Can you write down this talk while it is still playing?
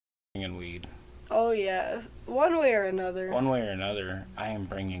bringing weed. Oh, yes. One way or another. One way or another, I am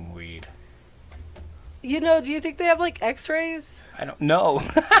bringing weed. You know, do you think they have, like, x-rays? I don't know.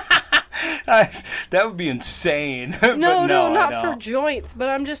 That would be insane. No, no, not for joints, but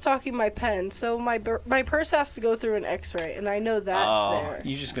I'm just talking my pen. So my purse has to go through an x-ray, and I know that's there.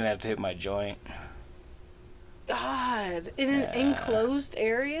 You're just going to have to hit my joint. God, in an enclosed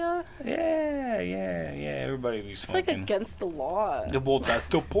area? Yeah. Everybody be smoking. It's like against the law. Well, that's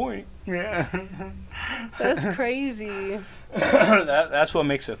the point. Yeah. That's crazy. That's what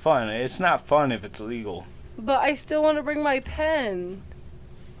makes it fun. It's not fun if it's illegal. But I still want to bring my pen.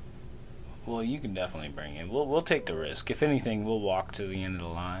 Well, you can definitely bring it. We'll take the risk. If anything, we'll walk to the end of the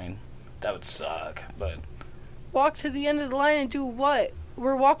line. That would suck, but... Walk to the end of the line and do what?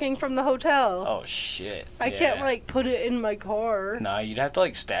 We're walking from the hotel. Oh, shit. I can't, like, put it in my car. Nah, you'd have to,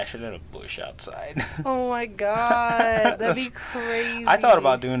 like, stash it in a bush outside. Oh, my God. That'd be crazy. I thought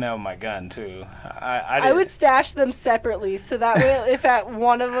about doing that with my gun, too. I would stash them separately, so that way if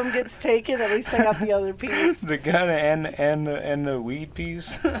one of them gets taken, at least I got the other piece. The gun and the weed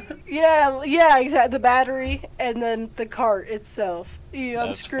piece? Yeah, exactly. The battery and then the cart itself. You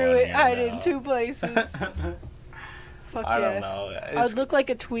unscrew it, hide it in two places. Fuck I yeah. don't know. I'd look like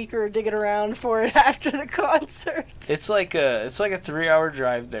a tweaker digging around for it after the concert. It's like a 3-hour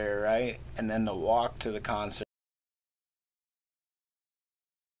drive there, right? And then the walk to the concert.